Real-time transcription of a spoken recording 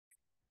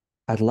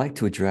I'd like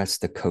to address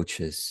the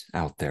coaches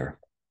out there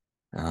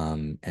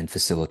and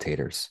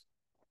facilitators.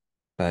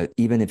 But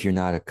even if you're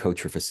not a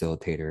coach or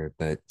facilitator,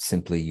 but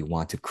simply you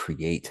want to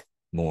create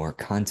more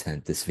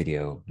content, this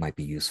video might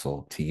be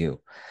useful to you.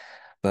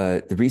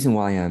 But the reason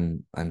why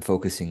I'm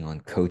focusing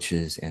on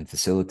coaches and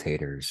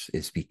facilitators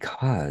is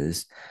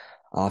because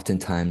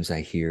oftentimes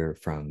I hear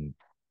from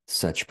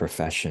such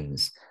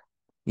professions,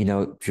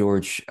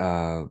 George,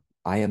 I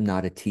am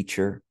not a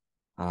teacher.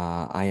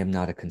 I am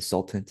not a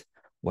consultant.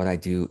 What I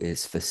do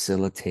is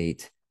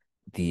facilitate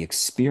the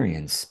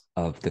experience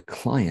of the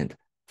client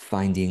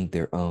finding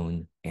their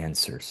own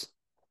answers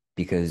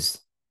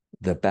because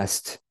the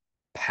best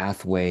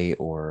pathway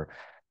or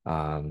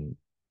um,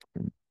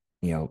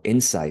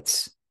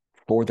 insights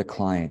for the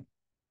client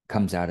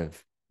comes out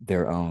of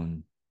their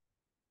own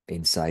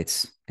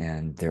insights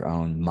and their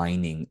own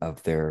mining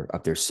of their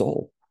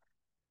soul.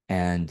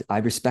 And I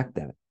respect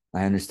that.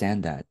 I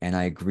understand that. And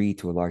I agree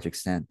to a large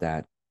extent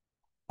that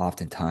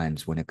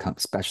oftentimes when it comes,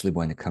 especially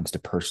when it comes to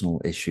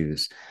personal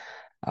issues,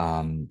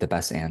 the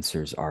best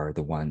answers are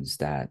the ones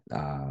that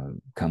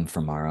come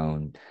from our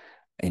own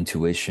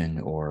intuition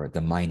or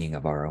the mining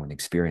of our own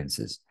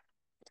experiences.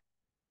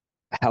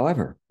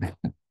 However,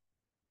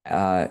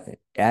 uh,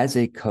 as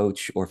a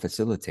coach or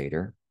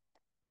facilitator,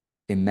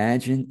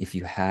 imagine if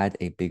you had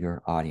a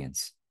bigger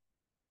audience,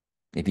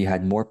 if you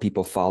had more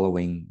people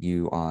following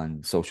you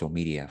on social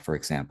media, for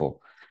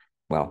example.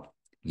 Well,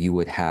 you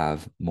would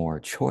have more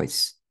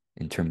choice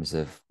in terms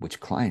of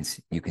which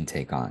clients you can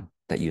take on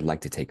that you'd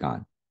like to take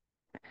on,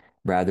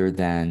 rather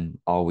than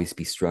always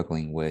be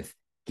struggling with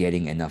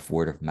getting enough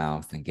word of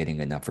mouth and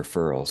getting enough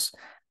referrals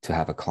to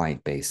have a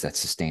client base that's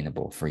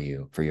sustainable for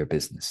you, for your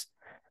business.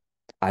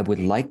 I would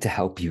like to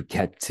help you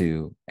get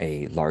to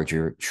a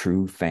larger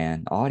true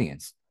fan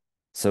audience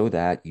so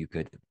that you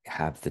could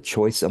have the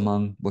choice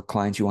among what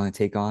clients you want to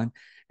take on.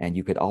 And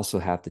you could also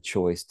have the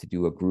choice to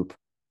do a group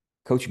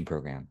coaching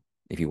program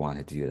if you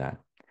wanted to do that.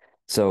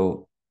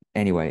 So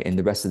anyway, in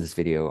the rest of this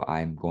video,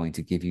 I'm going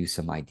to give you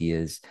some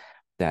ideas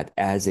that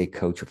as a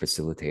coach or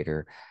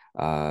facilitator,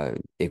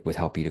 it would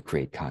help you to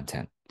create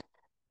content.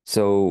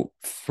 So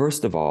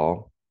first of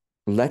all,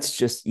 let's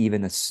just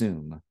even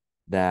assume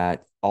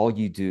that all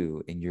you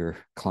do in your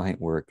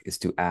client work is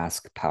to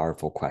ask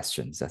powerful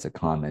questions. That's a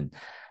common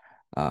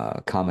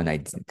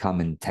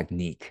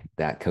technique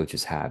that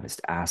coaches have, is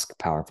to ask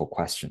powerful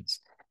questions.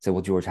 So,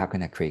 well, George, how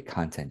can I create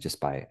content just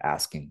by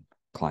asking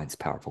clients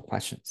powerful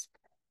questions?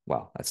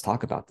 Well, let's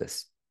talk about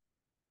this.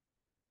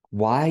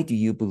 Why do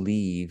you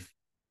believe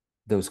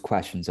those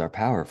questions are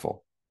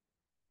powerful?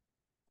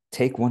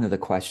 Take one of the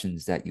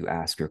questions that you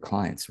ask your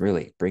clients.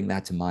 Really, bring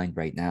that to mind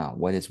right now.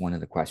 What is one of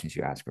the questions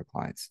you ask your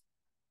clients?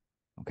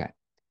 Okay.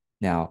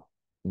 Now,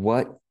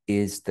 what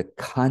is the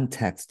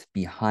context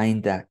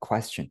behind that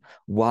question?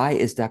 Why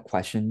is that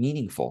question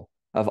meaningful?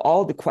 Of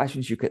all the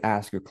questions you could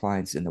ask your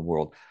clients in the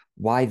world,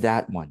 why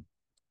that one?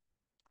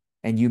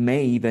 And you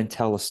may even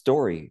tell a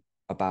story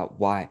about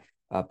why.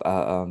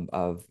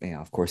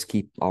 Of course,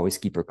 always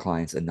keep your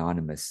clients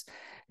anonymous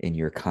in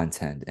your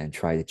content and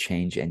try to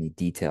change any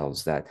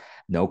details that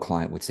no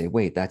client would say,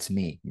 "Wait, that's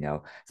me."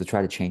 So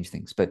try to change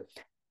things. But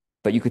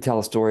you could tell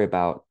a story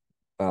about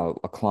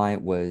a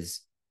client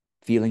was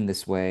feeling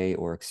this way,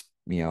 or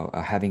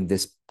having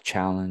this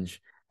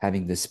challenge,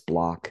 having this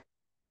block,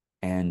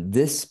 and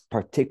this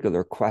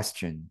particular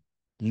question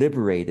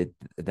liberated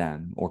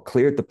them or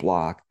cleared the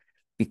block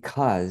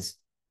because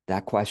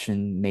that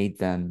question made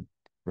them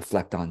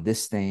reflect on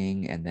this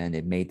thing, and then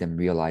it made them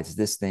realize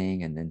this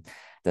thing, and then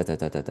da da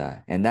da da da.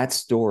 And that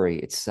story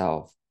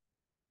itself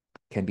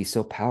can be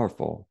so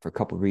powerful for a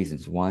couple of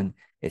reasons. One,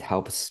 it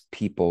helps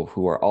people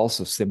who are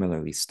also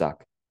similarly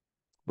stuck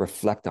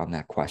reflect on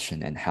that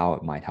question and how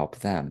it might help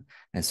them.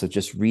 And so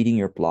just reading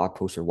your blog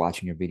post or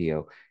watching your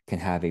video can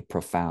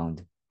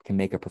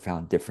make a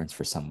profound difference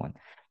for someone.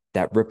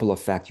 That ripple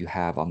effect you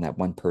have on that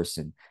one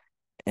person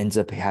ends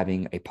up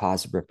having a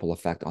positive ripple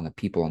effect on the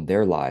people in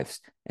their lives,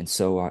 and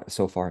so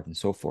far and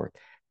so forth.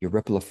 Your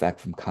ripple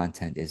effect from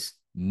content is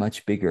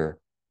much bigger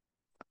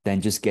than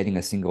just getting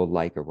a single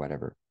like or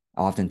whatever.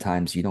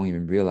 Oftentimes, you don't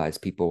even realize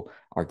people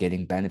are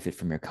getting benefit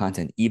from your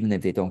content, even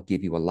if they don't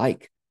give you a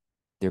like.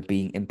 They're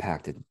being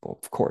impacted. Well,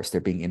 of course,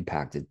 they're being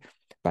impacted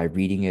by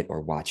reading it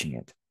or watching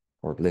it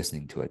or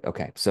listening to it.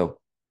 Okay, so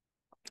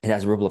it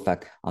has a ripple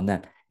effect on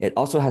them. It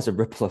also has a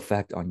ripple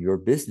effect on your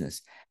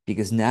business,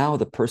 because now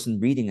the person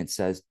reading it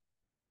says,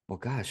 well,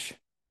 gosh,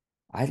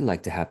 I'd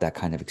like to have that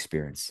kind of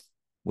experience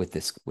with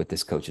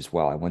this coach as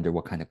well. I wonder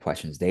what kind of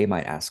questions they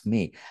might ask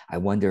me. I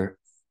wonder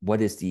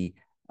what is the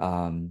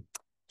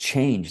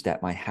change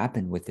that might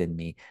happen within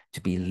me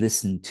to be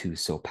listened to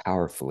so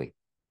powerfully,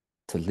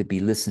 to be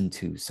listened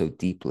to so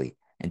deeply,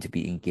 and to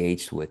be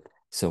engaged with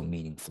so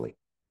meaningfully.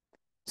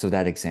 So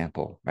that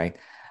example, right?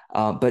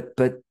 But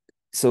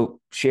so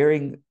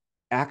sharing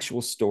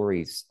actual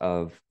stories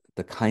of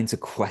the kinds of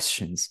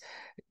questions,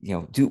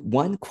 do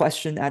one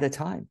question at a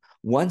time.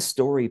 One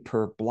story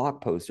per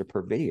blog post or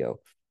per video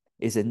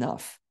is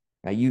enough.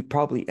 Right?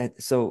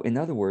 So in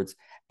other words,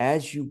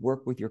 as you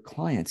work with your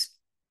clients,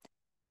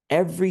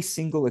 Every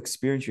single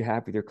experience you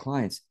have with your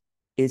clients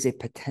is a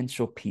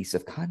potential piece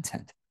of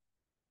content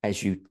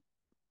as you,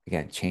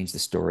 again, change the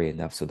story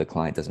enough so the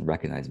client doesn't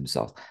recognize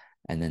themselves,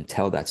 and then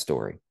tell that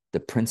story, the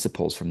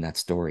principles from that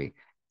story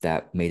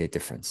that made a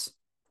difference.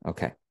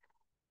 Okay.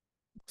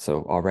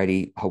 So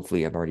already,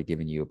 hopefully I've already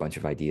given you a bunch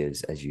of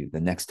ideas as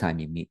the next time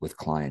you meet with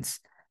clients,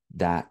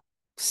 that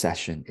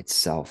session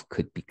itself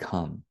could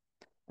become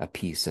a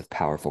piece of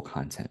powerful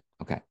content.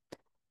 Okay.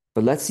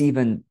 But let's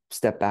even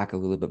step back a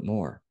little bit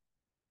more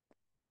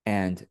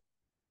and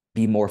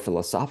be more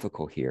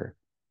philosophical here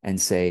and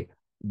say,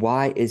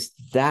 why is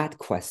that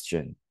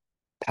question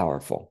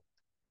powerful?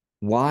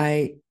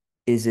 Why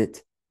is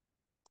it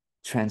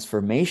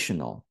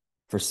transformational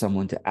for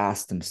someone to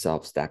ask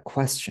themselves that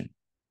question?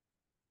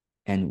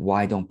 And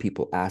why don't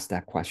people ask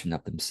that question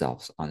of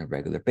themselves on a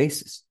regular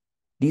basis?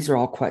 These are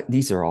all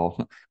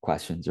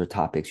questions or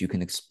topics you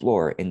can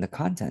explore in the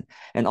content.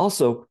 And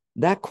also,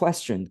 that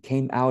question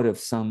came out of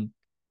some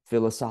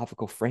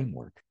philosophical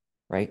framework,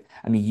 right?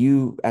 I mean,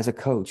 you as a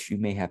coach, you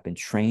may have been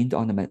trained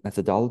on the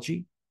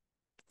methodology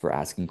for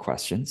asking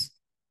questions.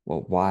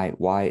 Well,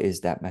 why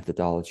is that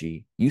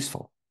methodology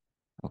useful?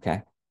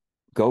 Okay.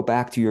 Go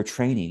back to your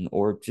training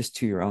or just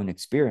to your own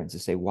experience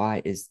and say,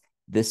 why is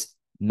this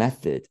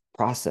method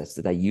process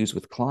that I use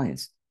with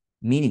clients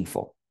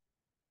meaningful?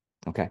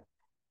 Okay.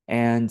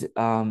 And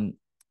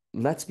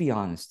let's be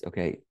honest.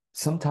 Okay.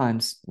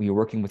 Sometimes when you're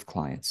working with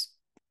clients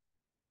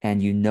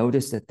and you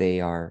notice that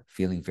they are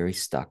feeling very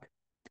stuck,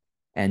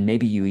 and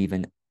maybe you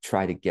even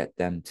try to get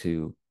them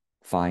to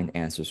find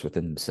answers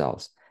within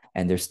themselves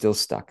and they're still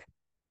stuck,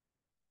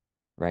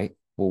 right?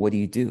 Well, what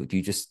do? Do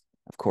you just,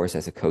 of course,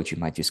 as a coach, you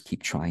might just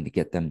keep trying to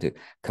get them to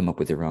come up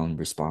with their own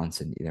response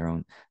and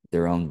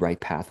their own right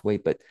pathway.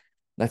 But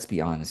let's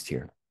be honest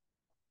here.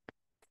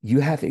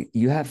 You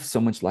have so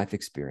much life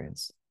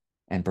experience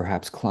and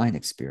perhaps client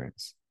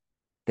experience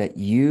that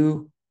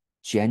you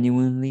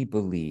genuinely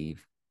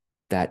believe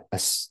that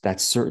that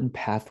certain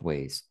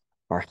pathways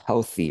are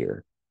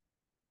healthier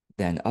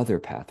than other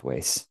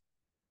pathways,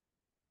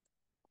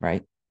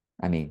 right?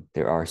 I mean,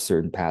 there are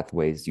certain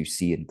pathways you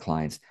see in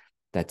clients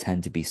that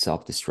tend to be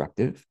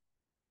self-destructive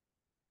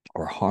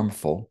or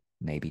harmful,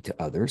 maybe to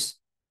others.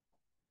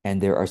 And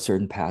there are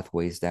certain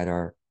pathways that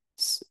are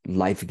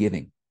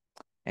life-giving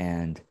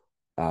and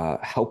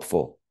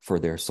helpful for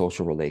their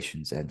social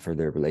relations and for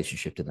their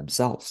relationship to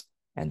themselves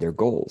and their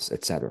goals,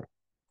 etc.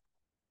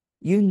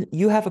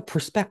 You have a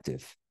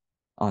perspective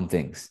on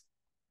things.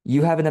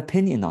 You have an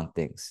opinion on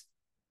things.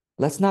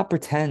 Let's not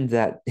pretend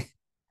that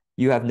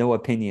you have no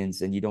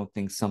opinions and you don't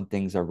think some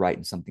things are right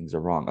and some things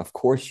are wrong. Of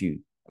course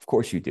you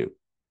do.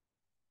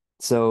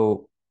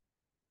 So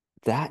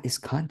that is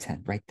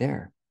content right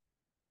there.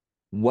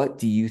 What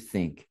do you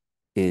think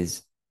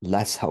is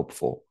less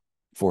helpful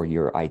for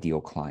your ideal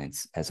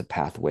clients as a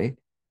pathway?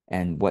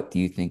 And what do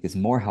you think is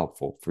more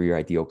helpful for your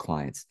ideal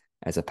clients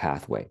as a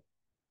pathway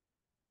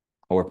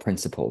or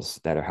principles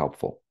that are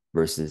helpful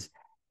versus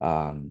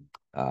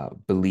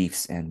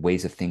beliefs and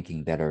ways of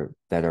thinking that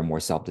are more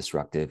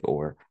self-destructive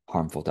or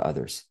harmful to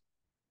others?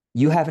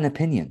 You have an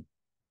opinion.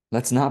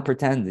 Let's not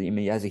pretend that, I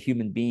mean, as a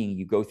human being,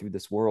 you go through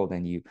this world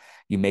and you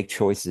make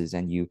choices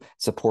and you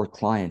support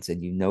clients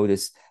and you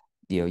notice,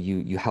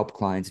 you help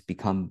clients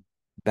become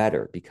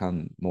better,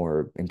 become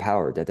more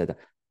empowered. Da, da, da.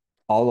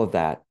 All of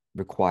that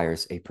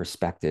requires a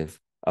perspective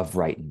of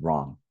right and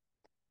wrong.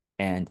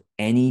 And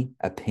any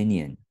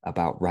opinion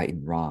about right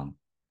and wrong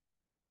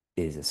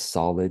is a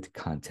solid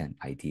content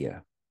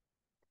idea.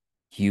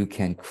 You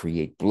can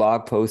create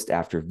blog post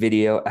after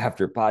video,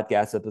 after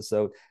podcast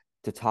episode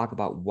to talk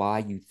about why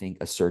you think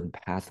a certain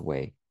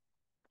pathway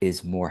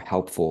is more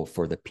helpful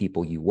for the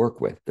people you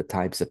work with, the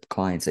types of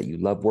clients that you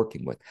love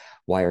working with.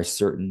 Why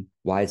is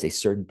a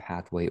certain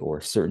pathway or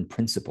a certain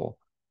principle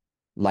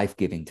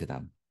life-giving to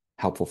them,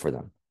 helpful for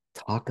them?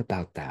 Talk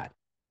about that.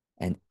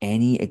 And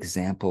any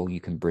example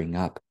you can bring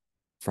up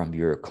from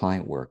your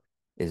client work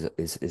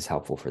is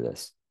helpful for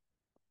this.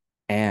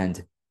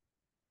 And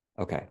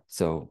okay,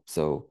 so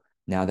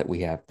now that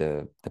we have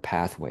the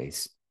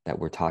pathways that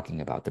we're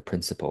talking about, the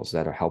principles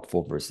that are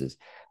helpful versus,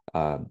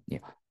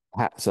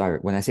 sorry,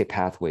 when I say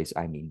pathways,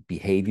 I mean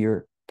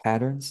behavior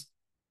patterns,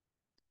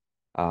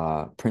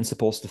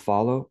 principles to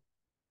follow,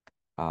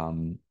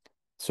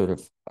 sort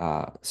of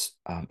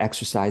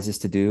exercises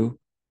to do,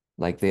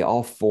 like they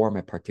all form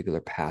a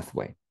particular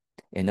pathway.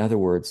 In other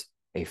words,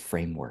 a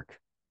framework,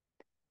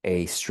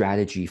 a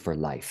strategy for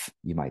life,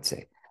 you might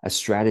say, a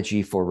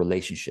strategy for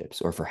relationships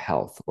or for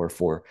health or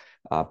for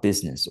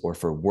business or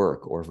for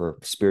work or for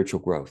spiritual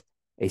growth,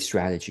 a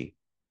strategy.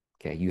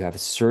 Okay. You have a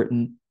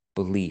certain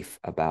belief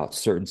about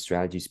certain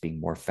strategies being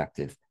more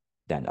effective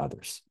than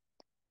others.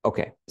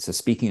 Okay. So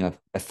speaking of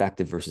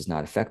effective versus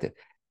not effective,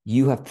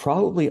 you have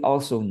probably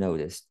also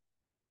noticed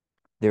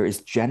there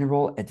is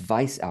general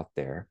advice out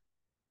there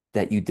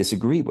that you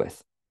disagree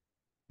with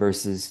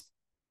versus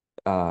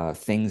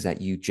things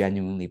that you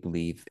genuinely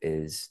believe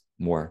is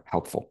more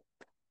helpful.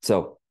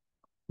 So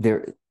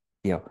there,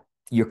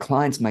 your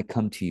clients might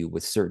come to you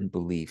with certain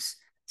beliefs,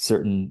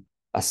 certain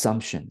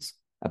assumptions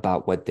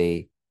about what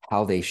they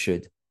how they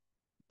should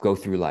go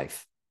through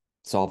life,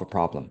 solve a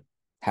problem,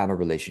 have a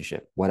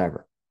relationship,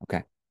 whatever.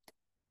 Okay.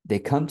 They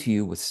come to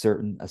you with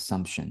certain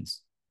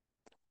assumptions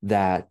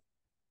that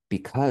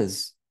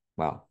because,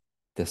 well,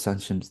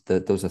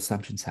 those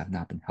assumptions have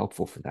not been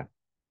helpful for them.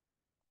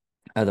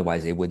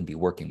 Otherwise, they wouldn't be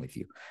working with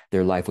you.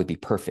 Their life would be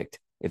perfect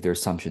if their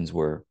assumptions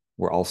were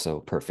also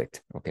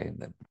perfect. Okay.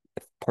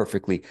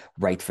 Perfectly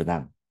right for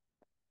them.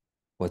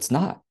 Well, it's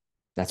not.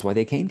 That's why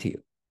they came to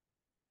you.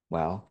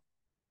 Well,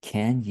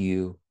 can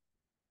you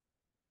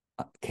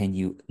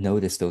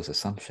notice those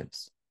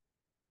assumptions?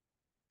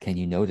 Can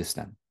you notice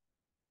them?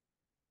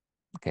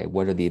 Okay,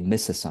 what are the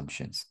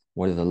misassumptions?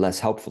 What are the less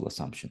helpful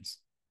assumptions?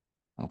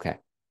 Okay,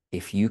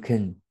 if you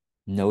can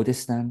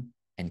notice them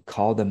and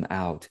call them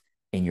out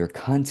in your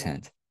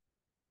content,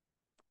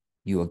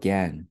 you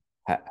again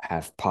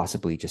have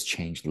possibly just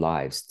changed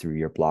lives through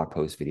your blog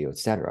post, video,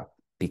 etc.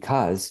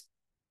 Because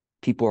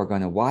people are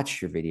going to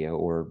watch your video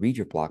or read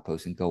your blog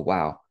post and go,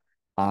 wow,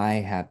 I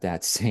have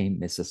that same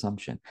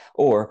misassumption.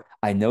 Or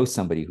I know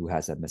somebody who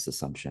has that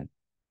misassumption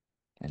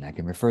and I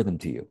can refer them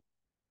to you.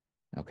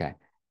 Okay.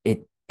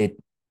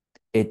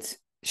 It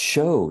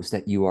shows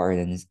that you are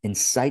an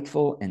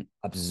insightful and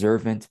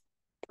observant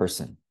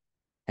person.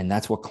 And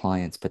that's what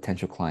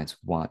potential clients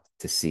want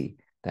to see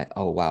that,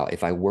 oh, wow,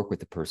 if I work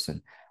with the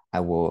person, I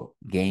will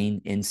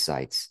gain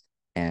insights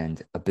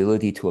and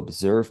ability to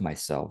observe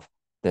myself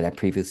that I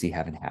previously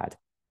haven't had.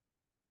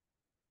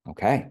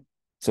 Okay.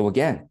 So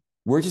again,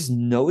 we're just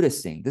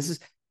noticing. This is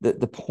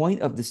the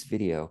point of this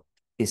video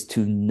is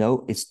to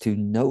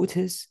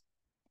notice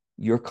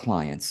your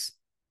clients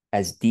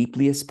as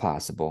deeply as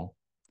possible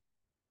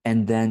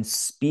and then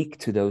speak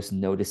to those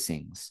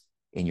noticings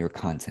in your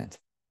content.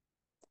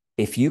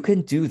 If you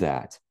can do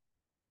that,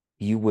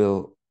 you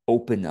will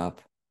open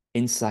up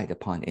insight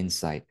upon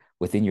insight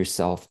within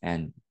yourself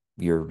and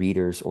your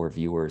readers or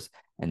viewers,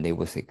 and they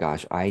will say,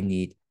 gosh, I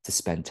need to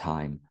spend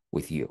time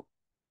with you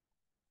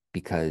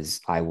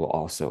because I will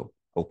also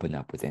open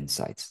up with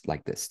insights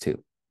like this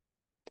too.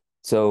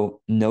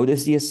 So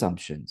notice the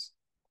assumptions,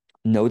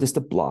 notice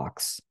the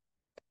blocks,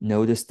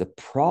 notice the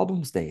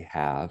problems they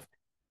have,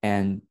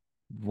 and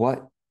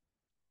what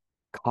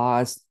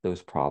caused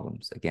those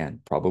problems.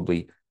 Again,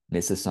 probably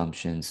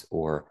misassumptions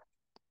or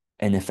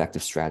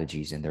ineffective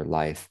strategies in their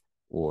life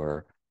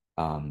or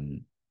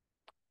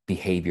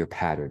behavior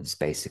patterns,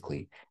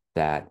 basically,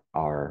 that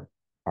are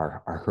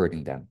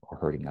hurting them or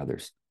hurting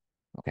others.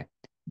 Okay,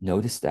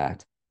 notice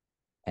that,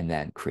 and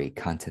then create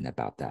content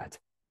about that.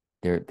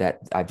 That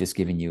I've just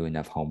given you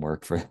enough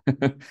homework for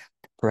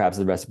perhaps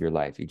the rest of your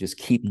life. You just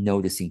keep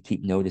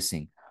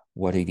noticing.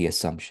 What are the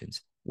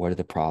assumptions? What are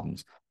the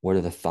problems? What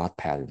are the thought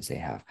patterns they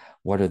have?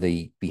 What are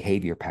the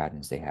behavior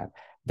patterns they have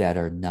that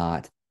are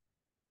not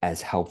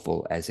as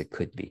helpful as it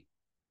could be?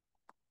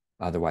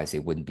 Otherwise, they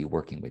wouldn't be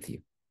working with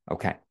you.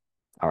 Okay.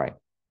 All right.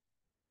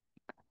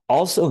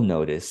 Also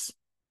notice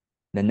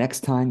the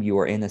next time you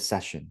are in a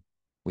session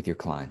with your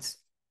clients,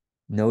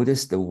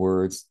 notice the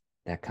words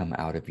that come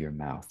out of your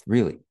mouth.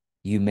 Really,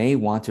 you may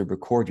want to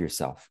record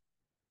yourself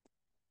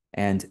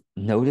and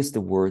notice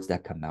the words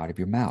that come out of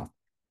your mouth.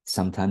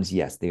 Sometimes,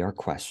 yes, they are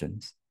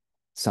questions.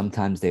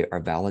 Sometimes they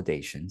are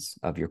validations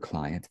of your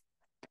client,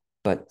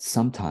 but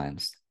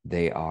sometimes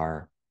they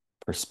are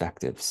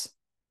perspectives,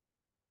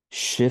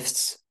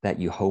 shifts that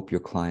you hope your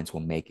clients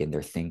will make in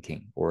their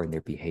thinking or in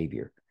their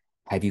behavior.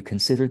 Have you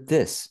considered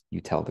this?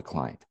 You tell the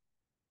client.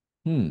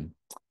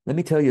 Let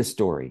me tell you a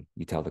story.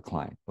 You tell the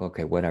client.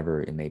 Okay,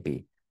 whatever it may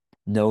be.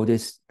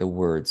 Notice the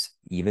words,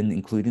 even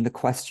including the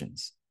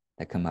questions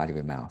that come out of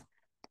your mouth.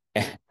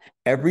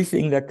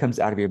 Everything that comes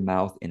out of your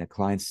mouth in a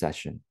client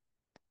session,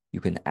 you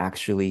can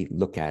actually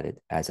look at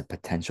it as a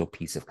potential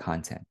piece of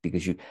content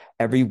because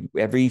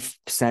every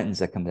sentence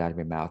that comes out of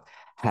your mouth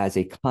has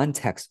a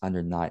context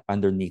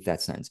underneath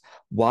that sentence.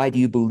 Why do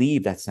you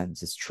believe that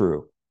sentence is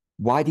true?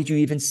 Why did you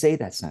even say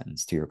that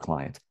sentence to your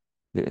client?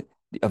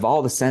 Of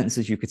all the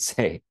sentences you could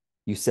say,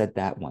 you said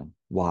that one.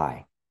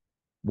 Why?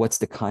 What's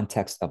the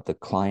context of the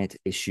client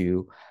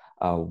issue?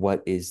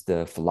 What is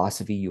the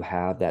philosophy you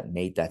have that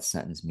made that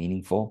sentence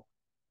meaningful?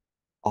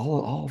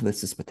 All of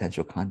this is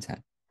potential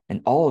content.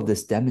 And all of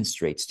this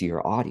demonstrates to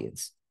your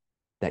audience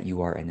that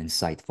you are an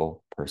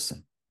insightful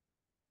person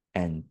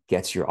and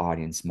gets your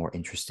audience more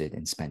interested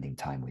in spending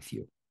time with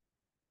you.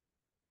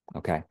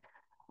 Okay.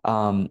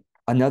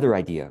 Another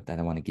idea that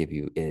I want to give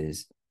you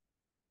is,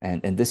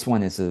 and this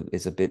one is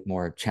a bit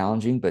more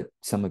challenging, but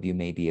some of you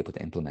may be able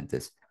to implement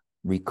this.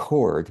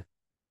 Record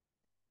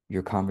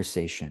your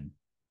conversation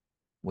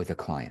with a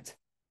client,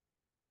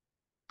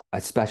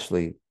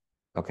 especially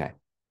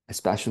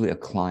a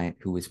client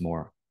who is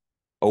more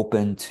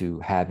open to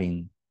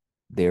having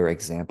their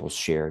examples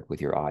shared with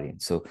your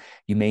audience. So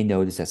you may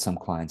notice that some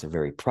clients are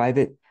very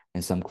private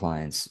and some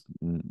clients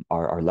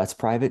are less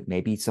private.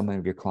 Maybe some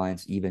of your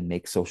clients even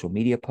make social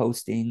media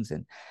postings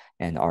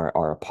and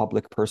are a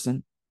public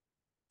person.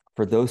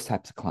 For those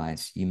types of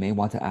clients, you may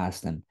want to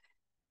ask them,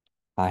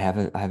 I have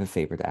a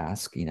favor to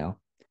ask,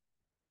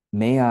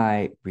 may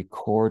I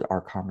record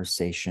our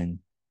conversation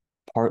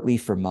partly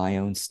for my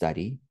own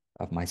study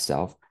of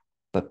myself,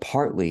 but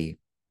partly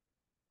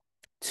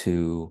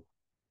to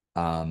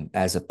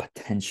as a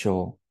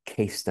potential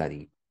case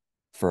study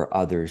for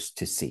others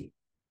to see.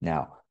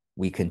 Now,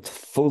 we can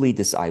fully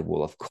decide,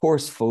 will of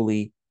course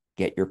fully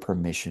get your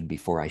permission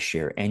before I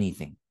share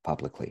anything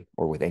publicly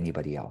or with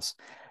anybody else.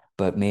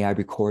 But may I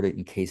record it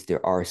in case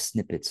there are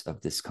snippets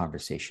of this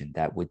conversation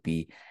that would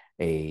be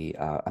an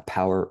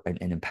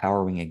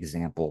empowering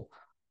example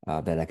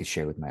that I could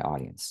share with my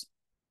audience.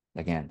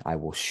 Again, I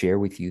will share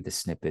with you the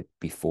snippet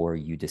before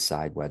you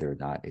decide whether or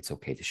not it's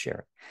okay to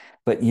share it.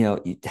 But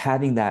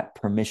having that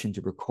permission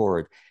to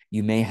record,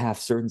 you may have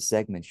certain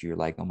segments you're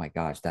like, oh my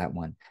gosh, that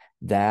one,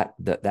 that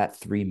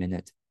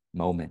 3-minute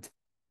moment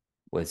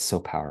was so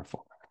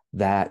powerful.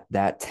 That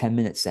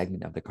 10-minute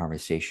segment of the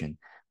conversation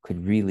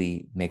could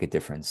really make a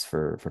difference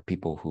for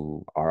people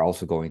who are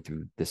also going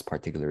through this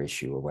particular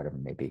issue or whatever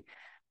it may be.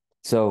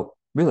 So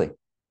really,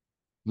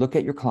 look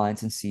at your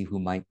clients and see who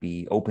might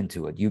be open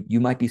to it. You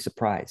might be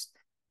surprised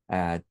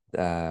at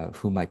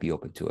who might be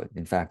open to it.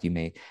 In fact,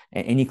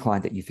 any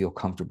client that you feel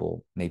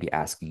comfortable maybe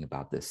asking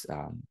about this,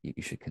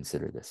 you should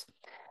consider this.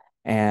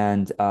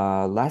 And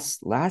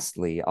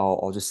lastly,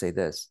 I'll just say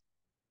this.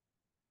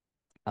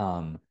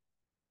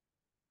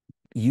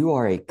 You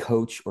are a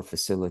coach or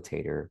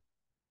facilitator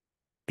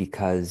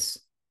because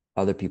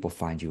other people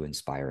find you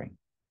inspiring,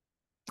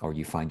 or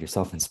you find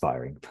yourself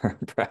inspiring,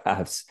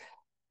 perhaps.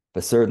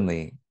 But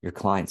certainly your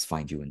clients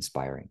find you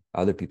inspiring.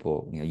 Other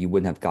people, you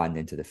wouldn't have gotten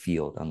into the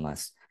field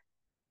unless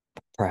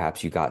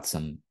perhaps you got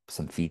some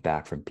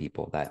feedback from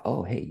people that,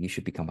 oh, hey, you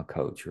should become a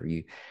coach, or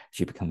you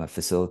should become a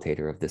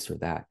facilitator of this or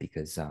that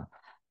because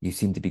you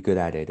seem to be good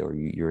at it, or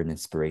you're an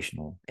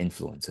inspirational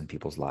influence in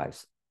people's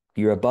lives.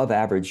 You're above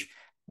average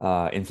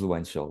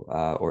influential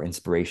or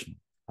inspirational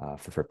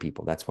for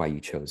people. That's why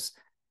you chose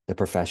the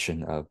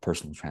profession of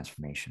personal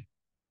transformation.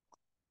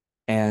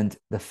 And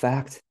the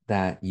fact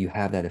that you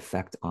have that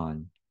effect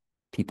on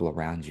people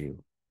around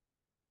you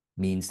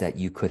means that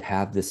you could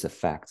have this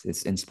effect,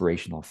 this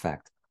inspirational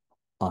effect,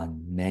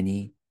 on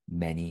many,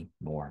 many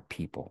more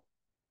people.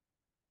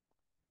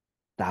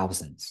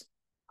 Thousands,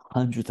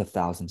 hundreds of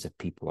thousands of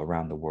people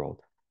around the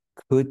world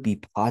could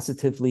be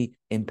positively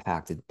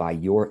impacted by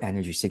your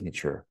energy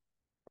signature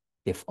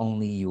if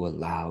only you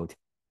allowed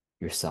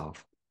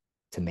yourself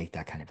to make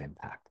that kind of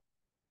impact.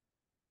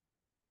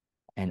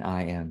 And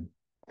I am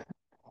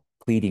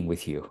pleading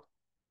with you.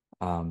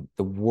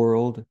 The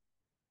world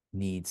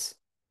needs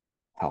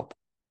help.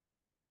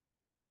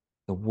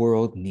 The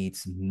world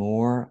needs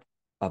more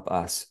of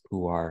us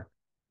who are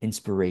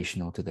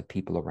inspirational to the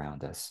people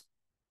around us,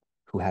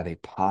 who have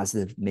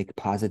make a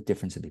positive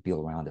difference in the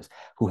people around us,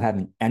 who have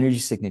an energy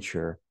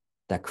signature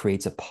that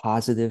creates a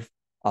positive,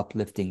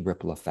 uplifting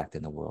ripple effect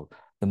in the world.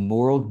 The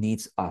world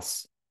needs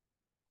us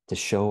to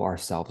show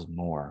ourselves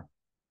more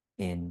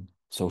in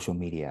social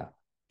media,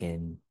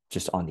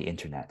 just on the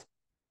internet.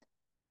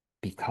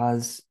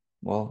 Because,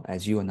 well,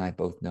 as you and I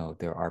both know,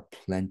 there are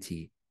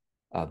plenty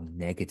of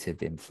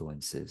negative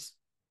influences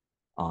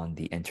on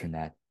the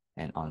internet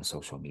and on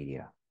social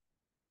media.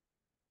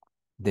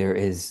 There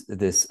is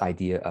this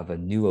idea of a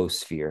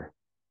noosphere,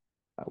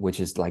 which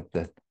is like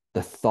the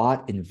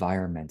thought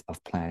environment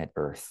of planet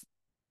Earth,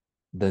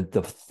 the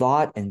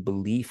thought and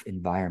belief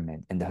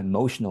environment and the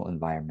emotional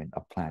environment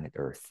of planet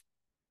Earth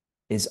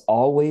is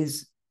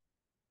always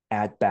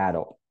at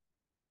battle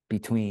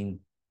between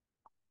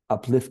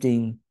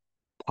uplifting,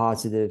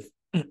 positive,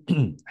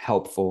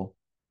 helpful,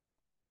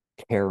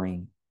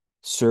 caring,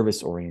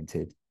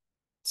 service-oriented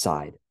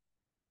side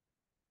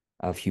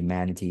of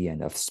humanity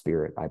and of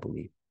spirit, I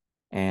believe,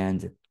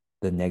 and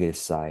the negative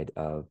side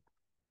of,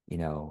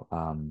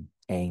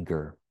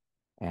 anger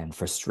and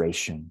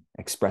frustration,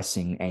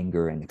 expressing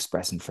anger and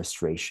expressing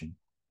frustration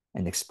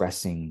and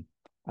expressing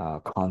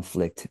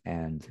conflict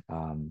and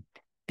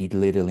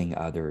belittling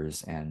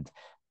others and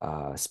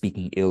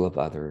speaking ill of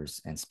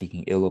others and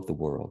speaking ill of the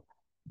world.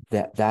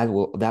 That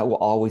will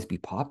always be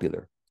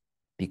popular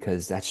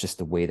because that's just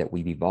the way that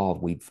we've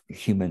evolved.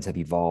 Humans have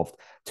evolved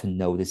to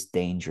notice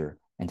danger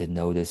and to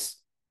notice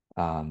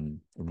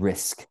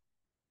risk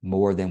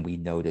more than we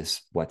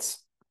notice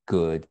what's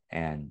good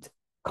and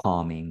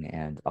calming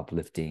and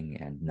uplifting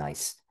and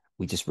nice.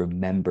 We just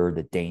remember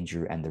the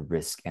danger and the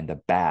risk and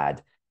the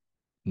bad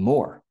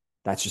more.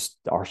 That's just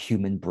our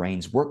human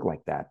brains work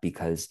like that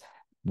because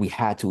we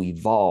had to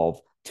evolve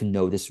to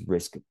notice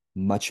risk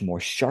much more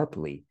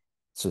sharply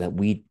so that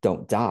we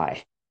don't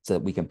die, so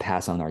that we can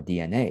pass on our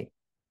DNA.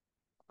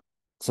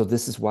 So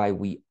this is why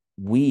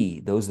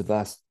those of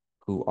us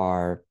who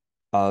are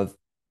of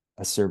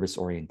a service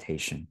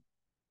orientation,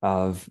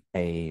 of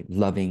a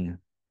loving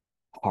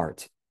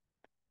heart,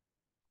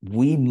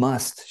 we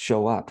must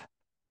show up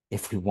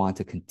if we want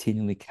to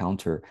continually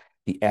counter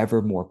the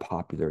ever more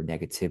popular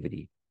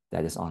negativity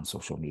that is on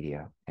social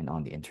media and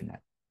on the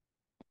internet.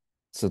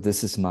 So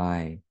this is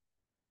my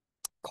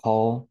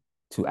call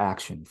to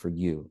action for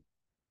you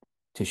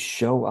to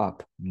show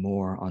up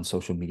more on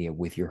social media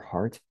with your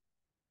heart,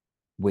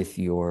 with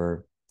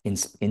your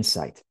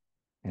insight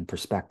and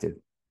perspective,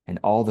 and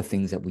all the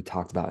things that we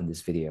talked about in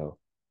this video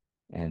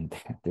And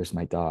there's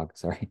my dog.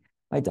 Sorry,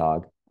 my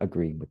dog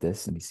agreeing with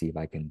this. Let me see if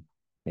I can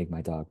make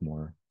my dog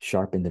more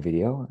sharp in the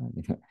video.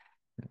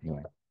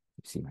 Anyway,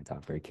 you see my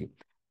dog, very cute.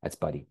 That's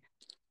Buddy.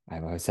 I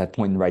always had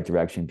point in the right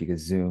direction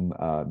because Zoom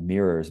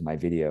mirrors my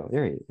video.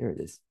 There it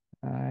is.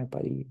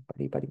 Buddy,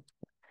 Buddy, Buddy.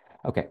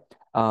 Okay.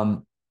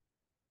 Um,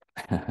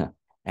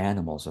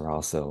 Animals are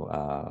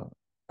also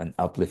an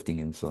uplifting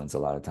influence a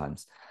lot of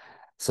times.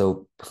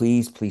 So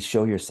please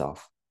show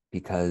yourself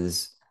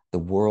because the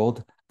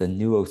world, the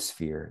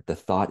noosphere, the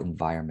thought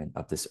environment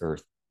of this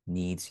earth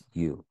needs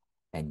you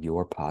and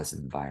your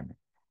positive environment.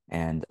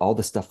 And all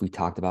the stuff we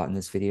talked about in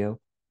this video,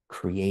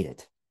 create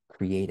it,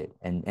 create it.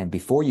 And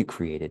before you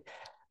create it,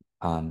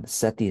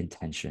 set the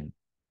intention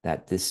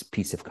that this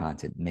piece of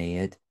content, may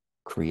it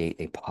create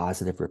a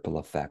positive ripple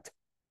effect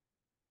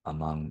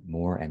among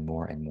more and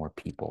more and more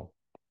people.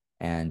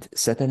 And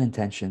set that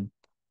intention,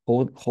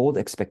 hold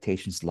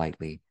expectations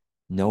lightly,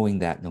 knowing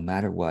that no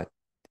matter what,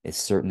 it's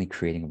certainly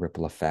creating a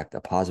ripple effect,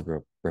 a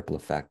positive ripple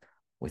effect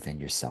within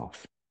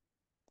yourself.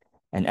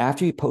 And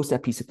after you post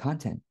that piece of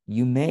content,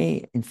 you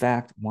may, in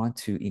fact, want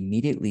to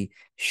immediately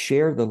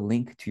share the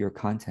link to your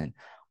content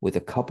with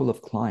a couple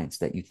of clients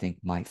that you think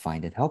might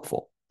find it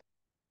helpful.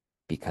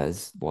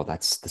 Because, well,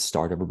 that's the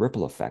start of a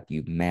ripple effect.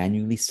 You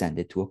manually send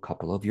it to a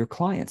couple of your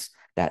clients,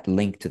 that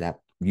link to that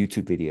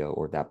YouTube video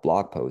or that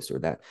blog post or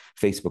that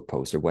Facebook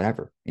post or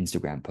whatever,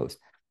 Instagram post.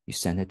 You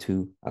send it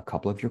to a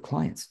couple of your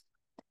clients,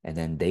 and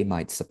then they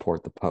might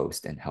support the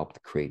post and help to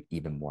create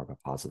even more of a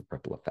positive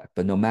ripple effect.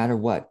 But no matter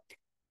what,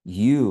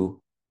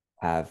 you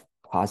have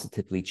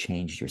positively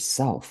changed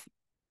yourself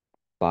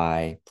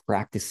by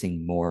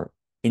practicing more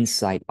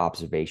insight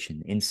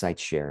observation, insight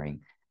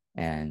sharing,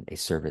 and a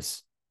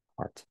service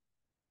heart.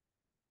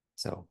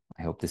 So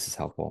I hope this is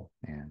helpful.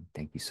 And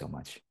thank you so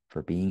much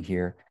for being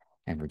here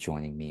and for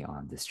joining me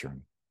on this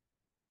journey.